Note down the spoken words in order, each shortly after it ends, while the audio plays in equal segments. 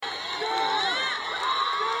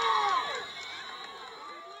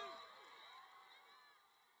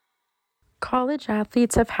College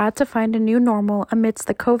athletes have had to find a new normal amidst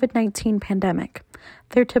the COVID-19 pandemic.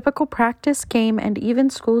 Their typical practice, game, and even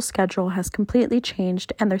school schedule has completely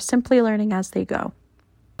changed, and they're simply learning as they go.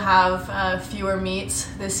 Have fewer meets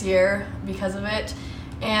this year because of it,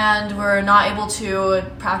 and we're not able to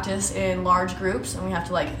practice in large groups, and we have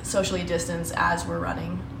to socially distance as we're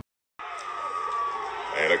running.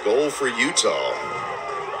 And a goal for Utah.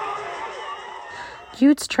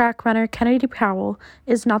 Utes track runner Kennedy Powell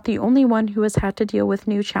is not the only one who has had to deal with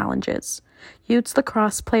new challenges. Utes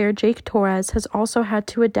lacrosse player Jake Torres has also had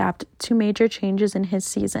to adapt to major changes in his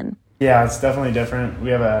season. Yeah, it's definitely different. We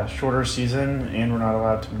have a shorter season and we're not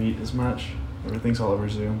allowed to meet as much. Everything's all over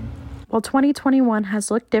Zoom. While 2021 has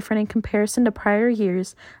looked different in comparison to prior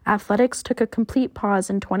years, athletics took a complete pause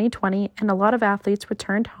in 2020 and a lot of athletes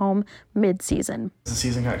returned home mid-season. The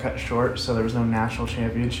season got cut short, so there was no national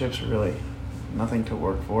championships, really nothing to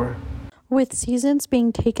work for. With seasons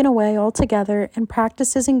being taken away altogether and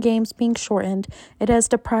practices and games being shortened, it has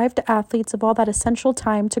deprived athletes of all that essential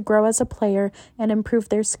time to grow as a player and improve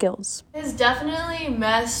their skills. It's definitely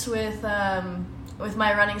messed with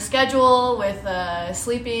my running schedule, with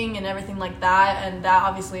sleeping and everything like that, and that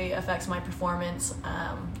obviously affects my performance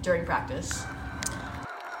during practice.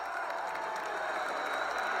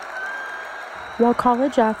 While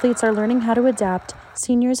college athletes are learning how to adapt,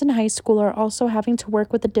 seniors in high school are also having to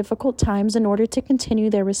work with the difficult times in order to continue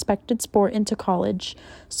their respected sport into college.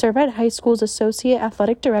 Servette High School's Associate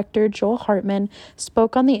Athletic Director Joel Hartman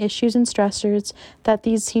spoke on the issues and stressors that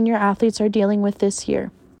these senior athletes are dealing with this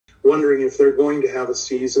year. Wondering if they're going to have a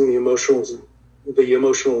season, the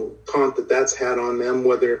emotional taunt that's had on them,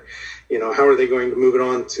 whether, how are they going to move it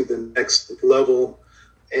on to the next level,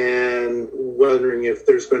 and wondering if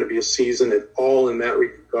there's going to be a season at all in that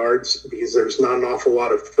regards, because there's not an awful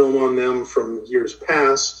lot of film on them from years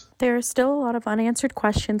past. There are still a lot of unanswered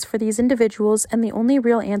questions for these individuals, and the only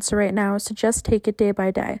real answer right now is to just take it day by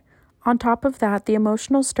day. On top of that, the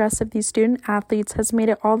emotional stress of these student athletes has made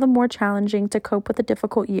it all the more challenging to cope with a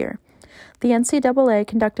difficult year. The NCAA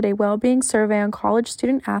conducted a well-being survey on college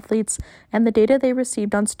student athletes, and the data they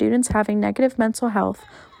received on students having negative mental health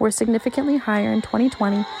were significantly higher in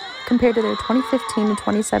 2020 compared to their 2015 and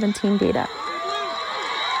 2017 data.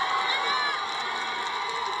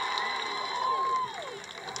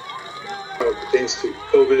 Thanks to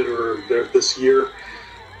COVID or this year,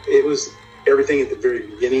 it was everything at the very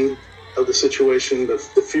beginning of the situation, the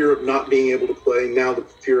fear of not being able to play, now the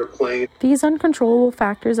fear of playing. These uncontrollable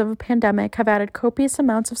factors of a pandemic have added copious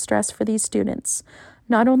amounts of stress for these students.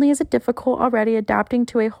 Not only is it difficult already adapting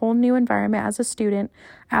to a whole new environment as a student,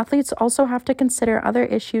 athletes also have to consider other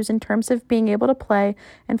issues in terms of being able to play,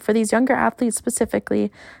 and for these younger athletes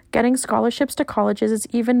specifically, getting scholarships to colleges is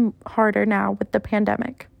even harder now with the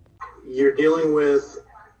pandemic. You're dealing with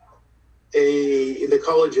the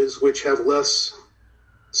colleges which have less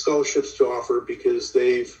scholarships to offer because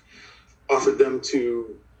they've offered them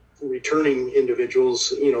to returning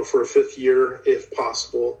individuals, for a fifth year if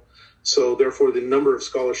possible. So therefore the number of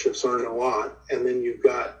scholarships aren't a lot. And then you've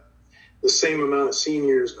got the same amount of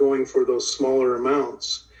seniors going for those smaller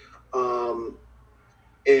amounts. And,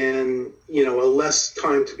 a less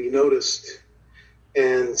time to be noticed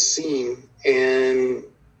and seen. And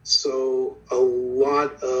so a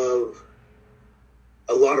lot of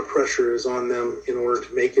pressure is on them in order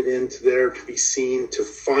to make it into there, to be seen, to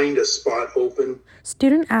find a spot open.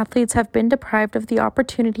 Student athletes have been deprived of the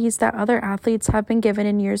opportunities that other athletes have been given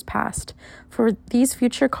in years past. For these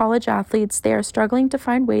future college athletes, they are struggling to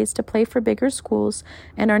find ways to play for bigger schools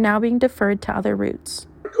and are now being deferred to other routes.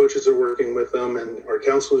 Our coaches are working with them and our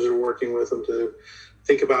counselors are working with them to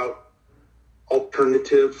think about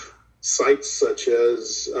alternative sites such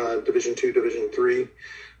as Division II, Division III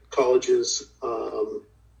colleges,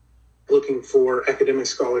 looking for academic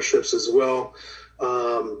scholarships as well,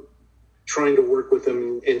 trying to work with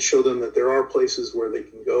them and show them that there are places where they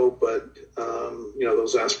can go, but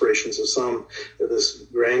those aspirations of some, this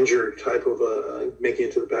grandeur type of making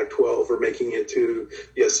it to the Pac-12 or making it to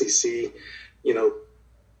the SEC,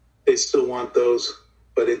 they still want those,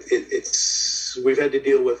 but it's we've had to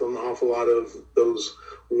deal with an awful lot of those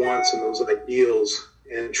wants and those ideals,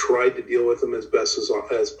 and tried to deal with them as best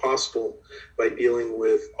as possible by dealing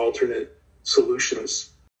with alternate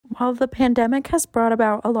solutions. While the pandemic has brought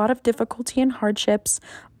about a lot of difficulty and hardships,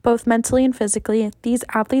 both mentally and physically, these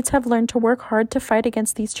athletes have learned to work hard to fight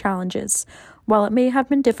against these challenges. While it may have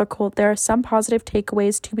been difficult, there are some positive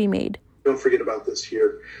takeaways to be made. Don't forget about this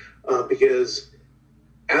year, because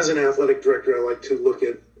as an athletic director, I like to look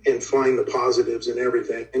at and find the positives in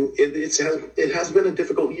everything. And it has been a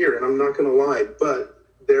difficult year, and I'm not going to lie, but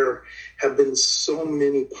there have been so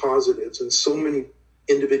many positives and so many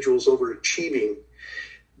individuals overachieving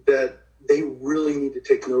that they really need to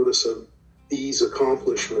take notice of these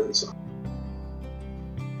accomplishments.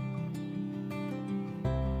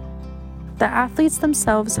 The athletes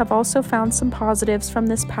themselves have also found some positives from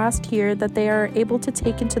this past year that they are able to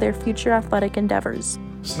take into their future athletic endeavors.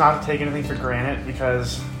 Just not to take anything for granted,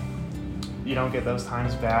 because you don't get those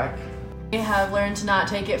times back. You have learned to not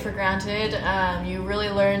take it for granted. You really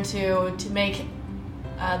learn to make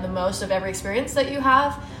the most of every experience that you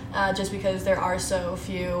have, just because there are so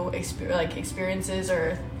few experiences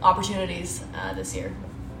or opportunities this year.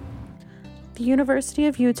 The University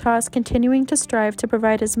of Utah is continuing to strive to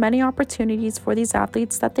provide as many opportunities for these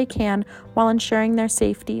athletes that they can while ensuring their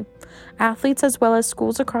safety. Athletes, as well as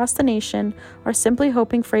schools across the nation, are simply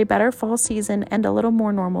hoping for a better fall season and a little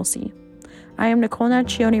more normalcy. I am Nicole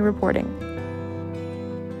Naccioni reporting.